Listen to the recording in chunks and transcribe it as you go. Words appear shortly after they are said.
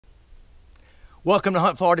Welcome to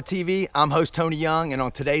HuntFlorida TV. I'm host Tony Young, and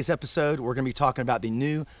on today's episode, we're going to be talking about the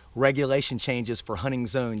new regulation changes for hunting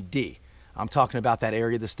zone D. I'm talking about that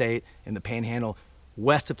area of the state in the Panhandle,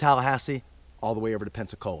 west of Tallahassee, all the way over to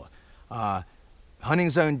Pensacola. Hunting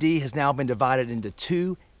zone D has now been divided into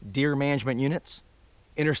two deer management units.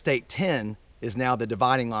 Interstate 10 is now the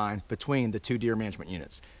dividing line between the two deer management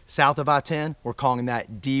units. South of I-10, we're calling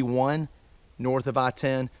that D1. North of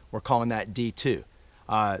I-10, we're calling that D2.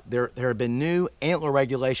 There have been new antler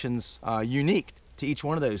regulations unique to each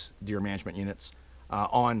one of those deer management units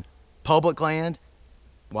on public land,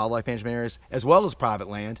 wildlife management areas, as well as private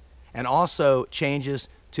land, and also changes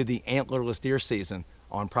to the antlerless deer season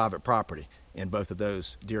on private property in both of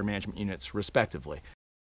those deer management units respectively.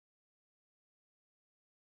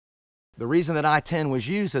 The reason that I-10 was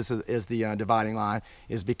used as the dividing line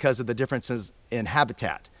is because of the differences in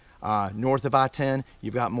habitat. North of I-10,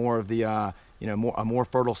 you've got more of the a more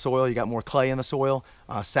fertile soil. You got more clay in the soil.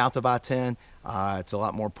 South of I-10, it's a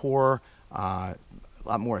lot more poorer, a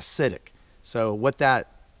lot more acidic. So what that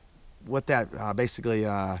basically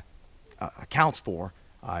accounts for,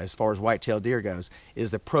 as far as white-tailed deer goes,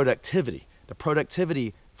 is the productivity. The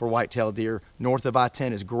productivity for white-tailed deer north of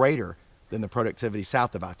I-10 is greater than the productivity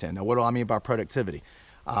south of I-10. Now, what do I mean by productivity?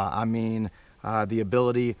 I mean the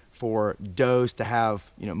ability for does to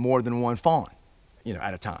have more than one fawn,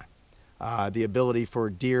 at a time. The ability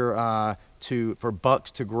for deer for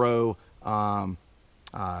bucks to grow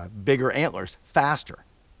bigger antlers faster,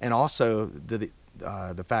 and also the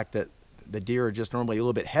fact that the deer are just normally a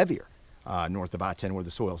little bit heavier north of I-10 where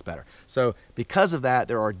the soil's better. So because of that,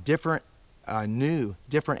 there are different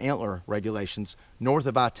different antler regulations north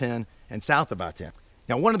of I-10 and south of I-10.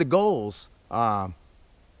 Now, one of the goals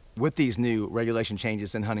with these new regulation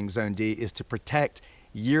changes in hunting zone D is to protect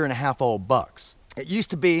year-and-a-half-old bucks. It used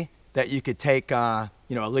to be that you could take a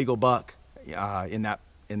legal buck in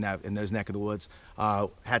those neck of the woods,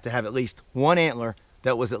 had to have at least one antler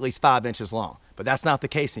that was at least 5 inches long, but that's not the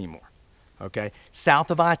case anymore. Okay,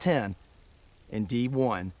 south of I-10 in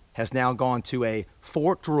D1 has now gone to a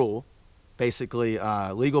forked rule. Basically,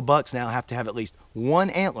 legal bucks now have to have at least one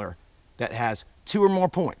antler that has 2 or more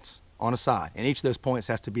points on a side, and each of those points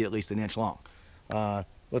has to be at least 1 inch long.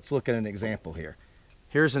 Let's look at an example here.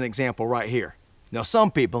 Here's an example right here. Now,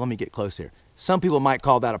 some people, let me get close here. Some people might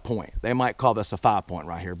call that a point. They might call this a 5-point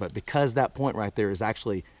right here, but because that point right there is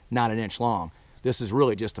actually not 1 inch long, this is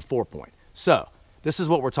really just a 4-point. So this is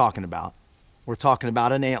what we're talking about. We're talking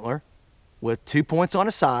about an antler with 2 points on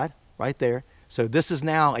a side right there. So this is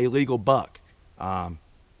now a legal buck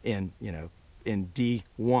in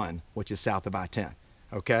D1, which is south of I-10.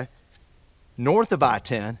 Okay. North of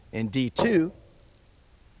I-10 in D2,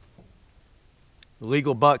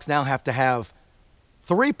 legal bucks now have to have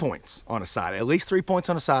 3 points on a side, at least 3 points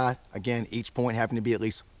on a side. Again, each point having to be at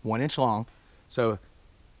least 1 inch long. So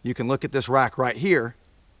you can look at this rack right here.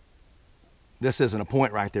 This isn't a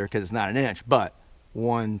point right there because it's not 1 inch, but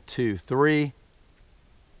 1, 2, 3,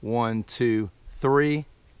 1, 2, 3.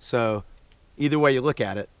 So either way you look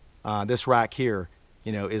at it, this rack here,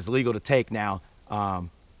 is legal to take now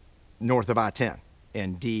north of I-10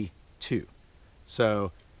 in D2.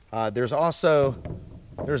 So there's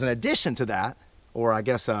an addition to that, or I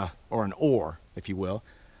guess or an or, if you will,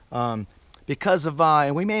 because of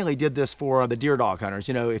and we mainly did this for the deer dog hunters.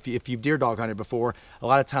 If you've deer dog hunted before, a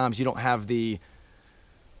lot of times you don't have the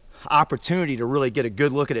opportunity to really get a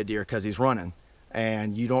good look at a deer because he's running,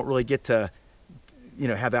 and you don't really get to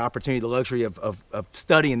have the opportunity, the luxury of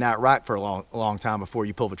studying that rack for a long time before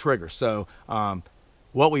you pull the trigger. So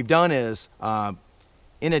what we've done is,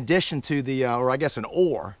 in addition to the or I guess an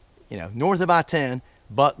or, north of I-10,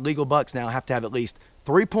 legal bucks now have to have at least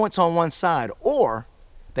 3 points on one side, or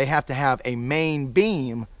they have to have a main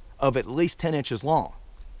beam of at least 10 inches long.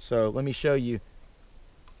 So let me show you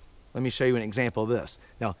an example of this.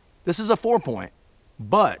 Now, this is a 4-point,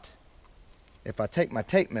 but if I take my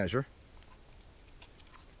tape measure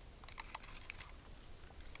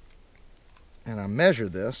and I measure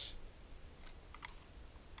this,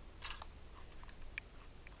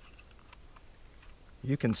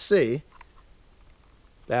 you can see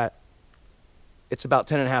that it's about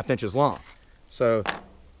 10.5 inches long. So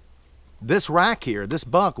this rack here, this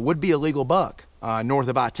buck would be a legal buck north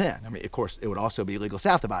of I-10. I mean, of course, it would also be legal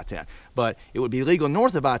south of I-10, but it would be legal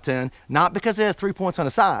north of I-10, not because it has 3 points on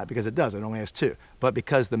the side, because it does, it only has 2, but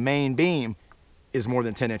because the main beam is more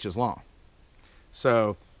than 10 inches long.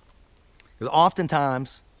 So, because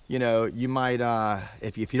oftentimes, you might,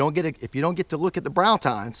 if you don't get to look at the brow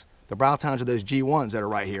tines are those G1s that are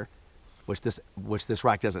right here, which this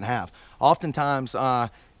rack doesn't have. Oftentimes,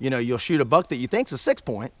 you'll shoot a buck that you think's a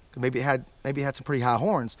 6-point, Maybe it had some pretty high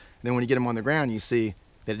horns. And then when you get them on the ground, you see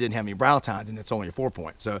that it didn't have any brow tines, and it's only a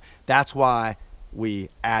 4-point. So that's why we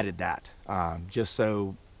added that, just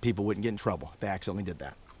so people wouldn't get in trouble if they accidentally did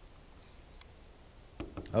that.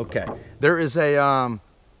 Okay, there's an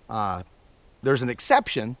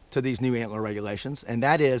exception to these new antler regulations, and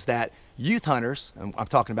that is that youth hunters, and I'm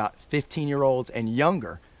talking about 15-year-olds and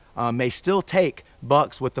younger, may still take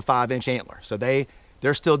bucks with the 5-inch antler. So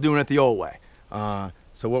they're still doing it the old way.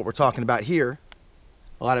 So what we're talking about here,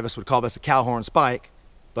 a lot of us would call this a cow horn spike,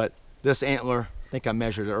 but this antler, I think I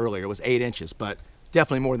measured it earlier, it was 8 inches, but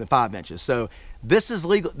definitely more than 5 inches. So this is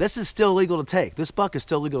legal. This is still legal to take. This buck is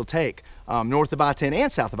still legal to take north of I-10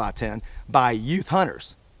 and south of I-10 by youth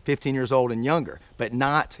hunters, 15 years old and younger, but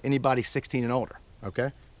not anybody 16 and older,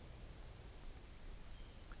 okay?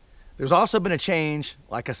 There's also been a change,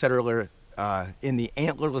 like I said earlier, in the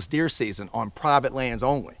antlerless deer season on private lands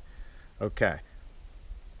only, okay?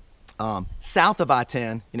 South of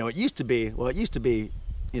I-10, it used to be,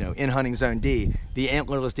 in hunting zone D, the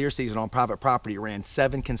antlerless deer season on private property ran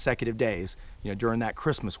 7 consecutive days, during that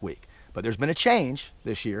Christmas week. But there's been a change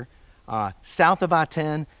this year. South of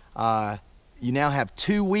I-10, you now have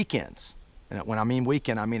 2 weekends. And when I mean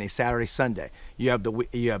weekend, I mean a Saturday, Sunday. You have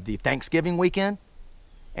the Thanksgiving weekend,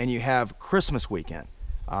 and you have Christmas weekend.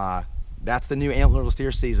 That's the new antlerless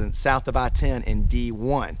deer season south of I-10 in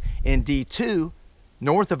D1. In D2,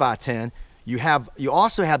 north of I-10, you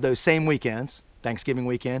also have those same weekends, Thanksgiving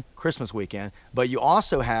weekend, Christmas weekend, but you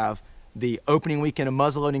also have the opening weekend of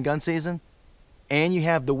muzzleloading gun season, and you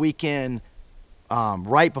have the weekend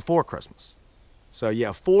right before Christmas. So you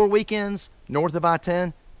have 4 weekends north of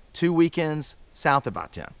I-10, 2 weekends south of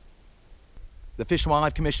I-10. The Fish and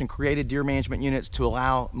Wildlife Commission created deer management units to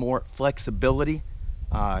allow more flexibility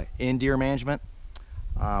in deer management,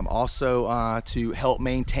 also to help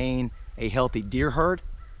maintain a healthy deer herd,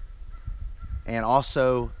 and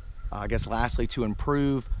also, I guess lastly, to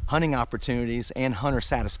improve hunting opportunities and hunter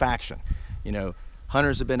satisfaction.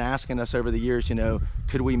 Hunters have been asking us over the years,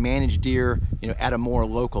 could we manage deer, at a more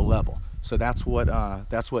local level? So that's what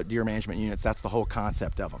deer management units, that's the whole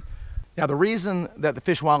concept of them. Now, the reason that the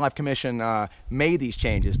Fish and Wildlife Commission made these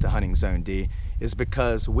changes to Hunting Zone D is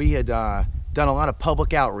because we had done a lot of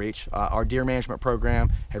public outreach. Our deer management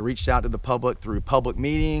program had reached out to the public through public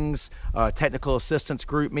meetings, technical assistance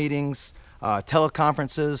group meetings,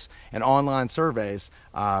 teleconferences, and online surveys.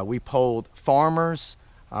 We polled farmers,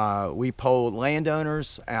 we polled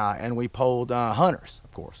landowners, and we polled hunters,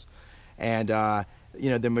 of course. And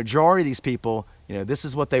the majority of these people, this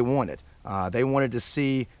is what they wanted. They wanted to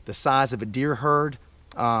see the size of a deer herd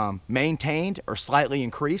maintained or slightly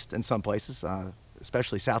increased in some places,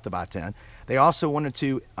 especially south of I-10. They also wanted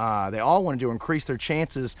to, they all wanted to increase their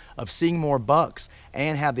chances of seeing more bucks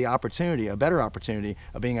and have the opportunity, a better opportunity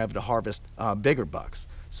of being able to harvest bigger bucks.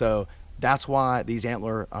 So that's why these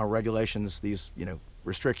antler regulations, these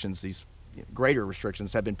restrictions, these greater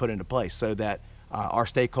restrictions have been put into place so that our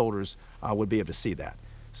stakeholders would be able to see that.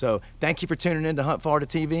 So thank you for tuning in to HuntFlorida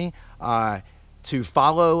TV. To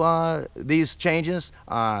follow these changes,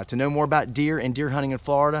 to know more about deer and deer hunting in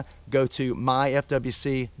Florida, go to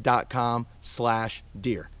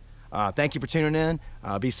myfwc.com/deer. Thank you for tuning in.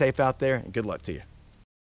 Be safe out there, and good luck to you.